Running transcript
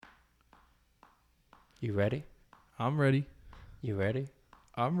You ready? I'm ready. You ready?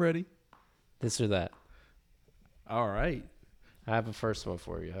 I'm ready. This or that? All right. I have a first one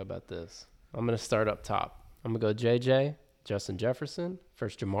for you. How about this? I'm going to start up top. I'm going to go JJ, Justin Jefferson,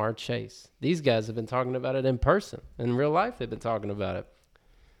 first Jamar Chase. These guys have been talking about it in person. In real life, they've been talking about it.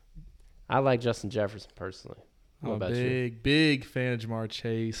 I like Justin Jefferson personally. What I'm a about you? big fan of Jamar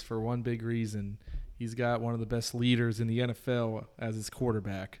Chase for one big reason. He's got one of the best leaders in the NFL as his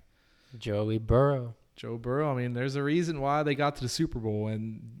quarterback. Joey Burrow. Joe Burrow, I mean, there's a reason why they got to the Super Bowl,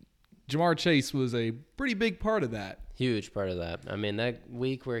 and Jamar Chase was a pretty big part of that. Huge part of that. I mean, that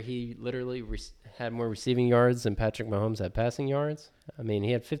week where he literally had more receiving yards than Patrick Mahomes had passing yards, I mean,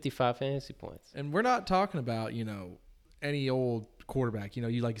 he had 55 fantasy points. And we're not talking about, any old quarterback.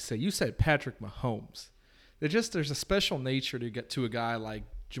 You said Patrick Mahomes. There's a special nature to get to a guy like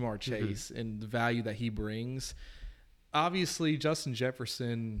Jamar Chase and the value that he brings. Obviously, Justin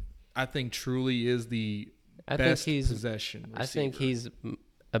Jefferson, I think, truly is the best possession receiver. I think he's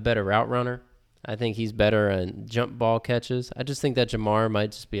a better route runner. I think he's better in jump ball catches. I just think that Jamar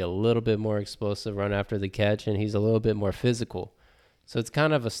might just be a little bit more explosive run after the catch, and he's a little bit more physical. So it's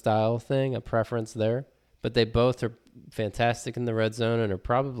kind of a style thing, a preference there. But they both are fantastic in the red zone and are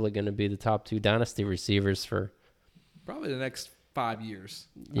probably going to be the top two dynasty receivers for probably the next 5 years.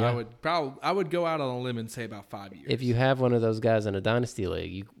 Yeah. I would go out on a limb and say about 5 years. If you have one of those guys in a dynasty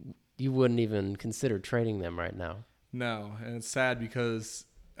league, you wouldn't even consider trading them right now. No, and it's sad because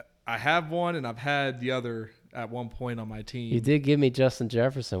I have one and I've had the other at one point on my team. You did give me Justin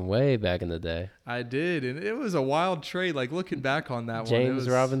Jefferson way back in the day. I did, and it was a wild trade. Like looking back on that James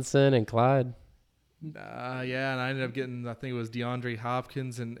Robinson and Clyde. Yeah, and I ended up getting, I think it was DeAndre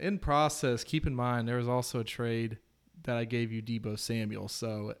Hopkins. And in process, keep in mind, there was also a trade that I gave you Deebo Samuel.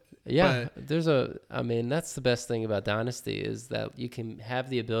 So yeah, that's the best thing about Dynasty is that you can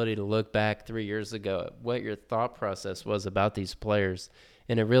have the ability to look back 3 years ago at what your thought process was about these players,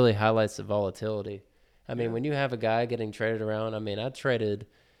 and it really highlights the volatility. I mean, when you have a guy getting traded around, I traded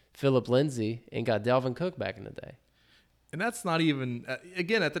Phillip Lindsay and got Dalvin Cook back in the day. And that's not even,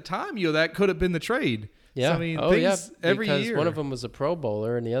 again, at the time, that could have been the trade. Yeah. So, every because year. One of them was a Pro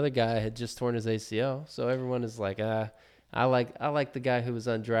Bowler and the other guy had just torn his ACL. So everyone is like, I like the guy who was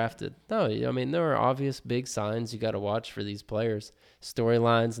undrafted. No, there are obvious big signs you got to watch for these players.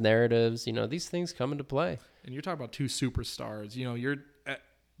 Storylines, narratives, these things come into play. And you're talking about two superstars. You're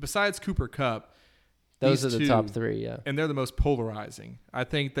besides Cooper Kupp, those are the top three, yeah. And they're the most polarizing. I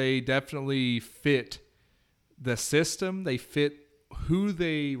think they definitely fit the system. They fit who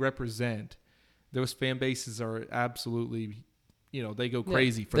they represent. Those fan bases are absolutely, they go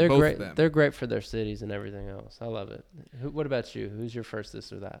crazy for both of them. They're great for their cities and everything else. I love it. What about you? Who's your first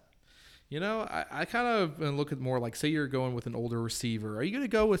this or that? I kind of look at more like, say you're going with an older receiver. Are you going to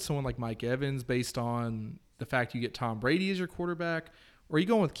go with someone like Mike Evans based on the fact you get Tom Brady as your quarterback? Or are you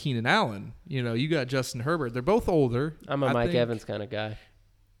going with Keenan Allen? You got Justin Herbert. They're both older. I'm a Mike Evans kind of guy.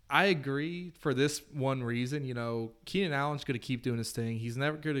 I agree for this one reason. Keenan Allen's going to keep doing his thing. He's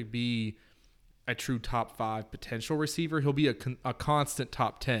never going to be a true top 5 potential receiver. He'll be a constant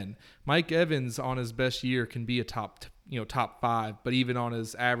top 10. Mike Evans on his best year can be a top 5, but even on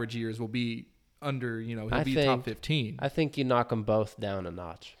his average years will be under, he'll be top 15. I think you knock them both down a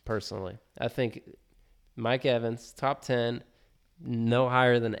notch, personally. I think Mike Evans, top 10, no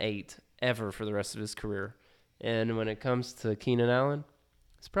higher than 8 ever for the rest of his career. And when it comes to Keenan Allen,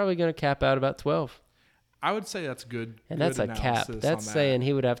 it's probably going to cap out about 12. I would say that's good. And that's a cap. That's saying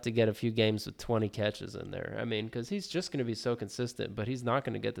he would have to get a few games with 20 catches in there. Because he's just going to be so consistent, but he's not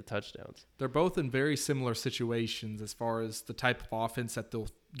going to get the touchdowns. They're both in very similar situations as far as the type of offense that they'll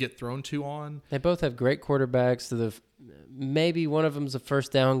get thrown to on. They both have great quarterbacks. So maybe one of them's a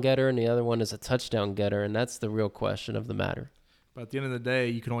first down getter and the other one is a touchdown getter, and that's the real question of the matter. But at the end of the day,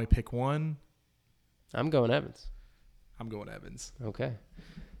 you can only pick one. I'm going Evans. I'm going Evans. Okay.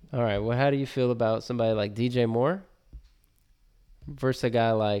 All right. Well, how do you feel about somebody like DJ Moore versus a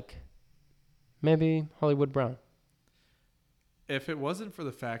guy like maybe Hollywood Brown? If it wasn't for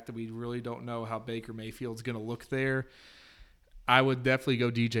the fact that we really don't know how Baker Mayfield's going to look there, I would definitely go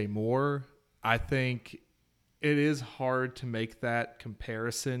DJ Moore. I think it is hard to make that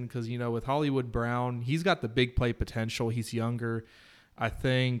comparison because, with Hollywood Brown, he's got the big play potential. He's younger. I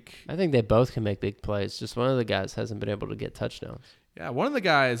think they both can make big plays. Just one of the guys hasn't been able to get touchdowns. Yeah, one of the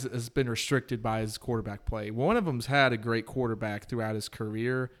guys has been restricted by his quarterback play. One of them's had a great quarterback throughout his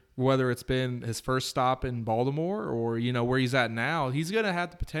career, whether it's been his first stop in Baltimore or, where he's at now. He's going to have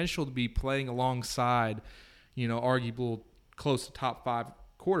the potential to be playing alongside, arguable close to top 5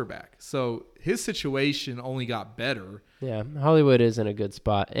 quarterback. So his situation only got better. Yeah, Hollywood is in a good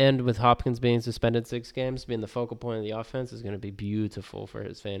spot. And with Hopkins being suspended 6 games, being the focal point of the offense is going to be beautiful for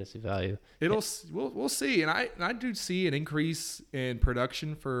his fantasy value. We'll see. And I do see an increase in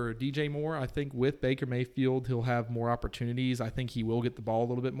production for DJ Moore. I think with Baker Mayfield, he'll have more opportunities. I think he will get the ball a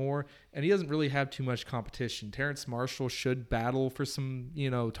little bit more. And he doesn't really have too much competition. Terrence Marshall should battle for some,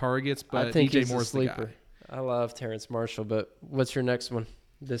 targets, but I think DJ he's Moore's a sleeper. the guy. I love Terrence Marshall, but what's your next one?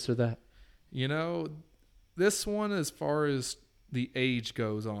 This or that? This one, as far as the age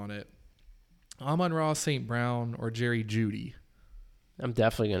goes on it, Amon-Ra St. Brown or Jerry Jeudy. I'm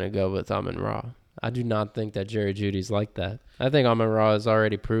definitely going to go with Amon-Ra. I do not think that Jerry Judy's like that. I think Amon-Ra has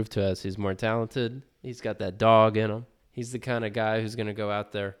already proved to us he's more talented. He's got that dog in him. He's the kind of guy who's going to go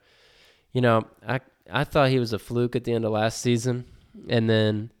out there. I thought he was a fluke at the end of last season, and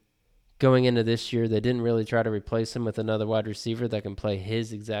then going into this year, they didn't really try to replace him with another wide receiver that can play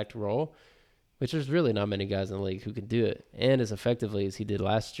his exact role, which there's really not many guys in the league who can do it and as effectively as he did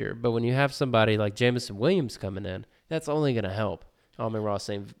last year. But when you have somebody like Jameson Williams coming in, that's only going to help Amon-Ra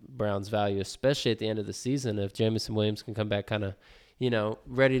St. Brown's value, especially at the end of the season. If Jameson Williams can come back kind of,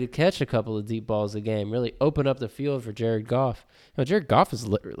 ready to catch a couple of deep balls a game, really open up the field for Jared Goff. Jared Goff is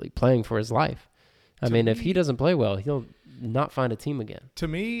literally playing for his life. If he doesn't play well, he'll not find a team again. To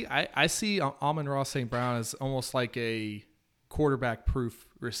me, I see Amon-Ra St. Brown as almost like a quarterback-proof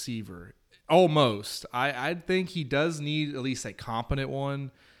receiver. Almost. I think he does need at least a competent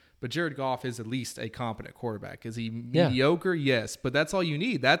one, but Jared Goff is at least a competent quarterback. Is he mediocre? Yes, but that's all you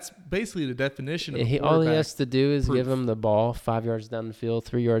need. That's basically the definition of a quarterback. All he has to do is give him the ball 5 yards down the field,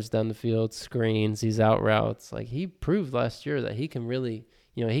 3 yards down the field, screens, he's out routes. Like he proved last year that he can really,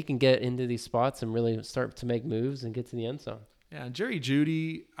 he can get into these spots and really start to make moves and get to the end zone. Yeah, and Jerry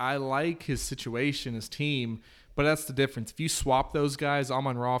Jeudy, I like his situation, his team, but that's the difference. If you swap those guys,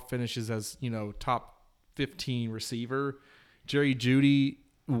 Amon-Ra finishes as, top 15 receiver. Jerry Jeudy,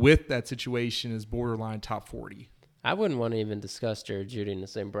 with that situation, is borderline top 40. I wouldn't want to even discuss Jerry Jeudy in the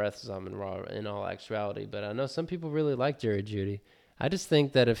same breath as Amon-Ra in all actuality, but I know some people really like Jerry Jeudy. I just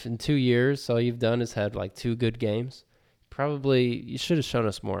think that if in 2 years all you've done is had like 2 good games, probably you should have shown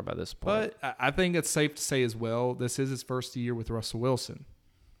us more by this point. But I think it's safe to say as well, this is his first year with Russell Wilson.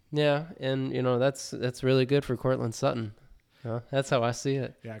 Yeah, and that's really good for Courtland Sutton. That's how I see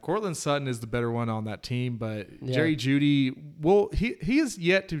it. Yeah, Courtland Sutton is the better one on that team, but Jerry Jeudy, he has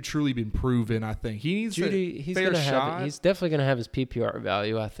yet to truly been proven. I think he needs a fair shot. He's definitely going to have his PPR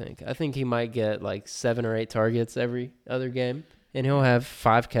value. I think he might get like 7 or 8 targets every other game, and he'll have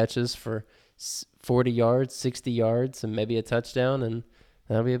 5 catches for 40 yards, 60 yards, and maybe a touchdown, and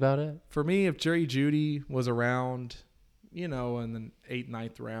that'll be about it. For me, if Jerry Jeudy was around, in the 8th,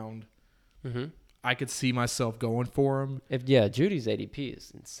 9th round, I could see myself going for him. Judy's ADP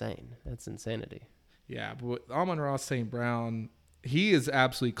is insane. That's insanity. Yeah, but with Amon-Ra St. Brown, he has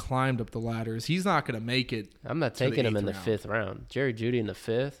absolutely climbed up the ladders. He's not going to make it. I'm not taking him in the 5th round. Jerry Jeudy in the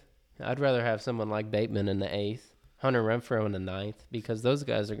 5th. I'd rather have someone like Bateman in the 8th, Hunter Renfrow in the 9th, because those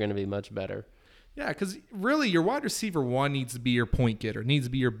guys are going to be much better. Yeah, because really your wide receiver 1 needs to be your point getter, needs to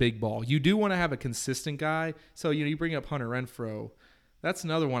be your big ball. You do want to have a consistent guy. So, you bring up Hunter Renfrow. That's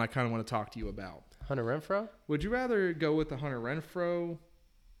another one I kind of want to talk to you about. Hunter Renfrow? Would you rather go with the Hunter Renfrow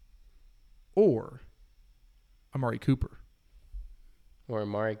or Amari Cooper? Or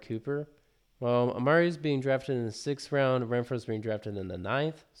Amari Cooper? Well, Amari's being drafted in the 6th round. Renfro's being drafted in the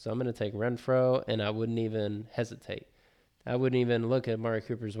 9th. So I'm going to take Renfrow, and I wouldn't even hesitate. I wouldn't even look at Amari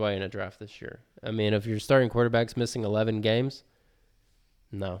Cooper's way in a draft this year. If your starting quarterback's missing 11 games,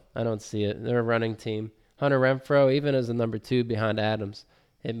 no, I don't see it. They're a running team. Hunter Renfrow, even as a number 2 behind Adams,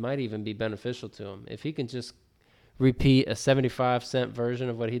 it might even be beneficial to him. If he can just repeat a 75-cent version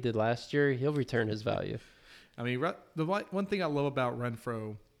of what he did last year, he'll return his value. The one thing I love about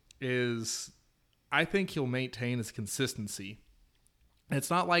Renfrow is I think he'll maintain his consistency.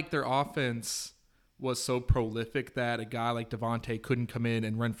 It's not like their offense was so prolific that a guy like Devontae couldn't come in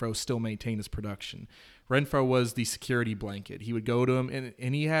and Renfrow still maintain his production. Renfrow was the security blanket. He would go to him,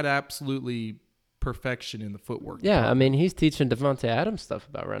 and he had absolutely perfection in the footwork. Yeah, he's teaching Devontae Adams stuff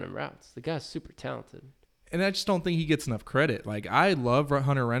about running routes. The guy's super talented. And I just don't think he gets enough credit. Like, I love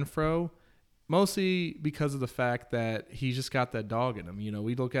Hunter Renfrow, mostly because of the fact that he's just got that dog in him.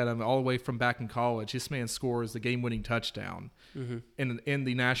 We look at him all the way from back in college. This man scores the game-winning touchdown in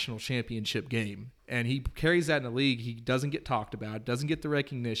the national championship game. And he carries that in the league. He doesn't get talked about, doesn't get the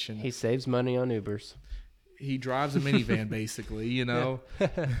recognition. He saves money on Ubers. He drives a minivan, basically,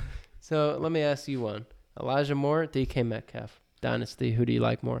 So let me ask you one. Elijah Moore, DK Metcalf. Dynasty, who do you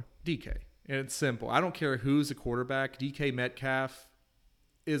like more? DK. And it's simple. I don't care who's a quarterback. DK Metcalf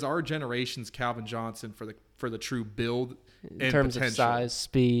is our generation's Calvin Johnson for the true build in and terms potential. of size,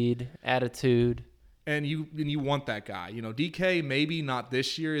 speed, attitude. And you want that guy. You know, DK maybe not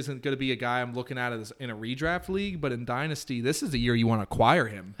this year isn't going to be a guy I'm looking at as in a redraft league, but in Dynasty, this is the year you want to acquire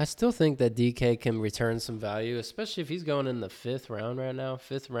him. I still think that DK can return some value, especially if he's going in the 5th round right now,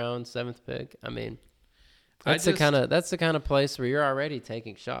 5th round, 7th pick. I mean, that's the kind of place where you're already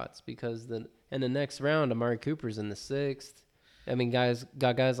taking shots because in the next round, Amari Cooper's in the 6th. I mean, guys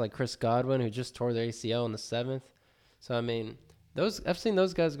like Chris Godwin who just tore their ACL in the 7th. So I mean, I've seen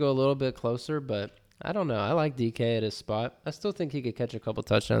those guys go a little bit closer, but I don't know. I like DK at his spot. I still think he could catch a couple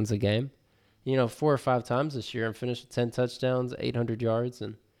touchdowns a game, 4 or 5 times this year and finish with 10 touchdowns, 800 yards,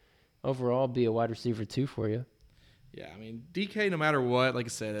 and overall be a wide receiver 2 for you. Yeah, I mean, DK, no matter what, like I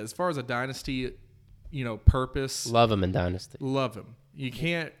said, as far as a Dynasty, purpose. Love him in Dynasty. Love him. You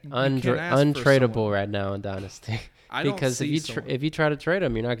can't untradeable right now in Dynasty. Because if you try to trade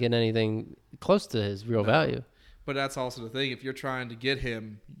him, you're not getting anything close to his real value. But that's also the thing. If you're trying to get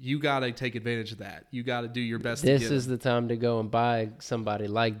him, you got to take advantage of that. You got to do your best to get him. This is the time to go and buy somebody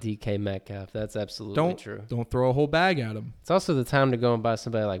like DK Metcalf. That's absolutely true. Don't throw a whole bag at him. It's also the time to go and buy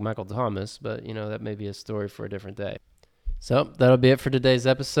somebody like Michael Thomas, but, that may be a story for a different day. So that'll be it for today's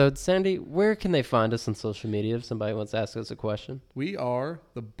episode. Sandy, where can they find us on social media if somebody wants to ask us a question? We are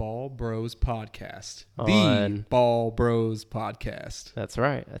the Ball Bros Podcast. The Ball Bros Podcast. That's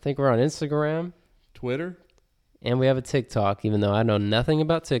right. I think we're on Instagram, Twitter. And we have a TikTok, even though I know nothing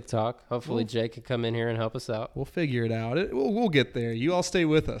about TikTok. Hopefully Jake can come in here and help us out. We'll figure it out. We'll get there. You all stay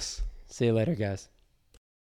with us. See you later, guys.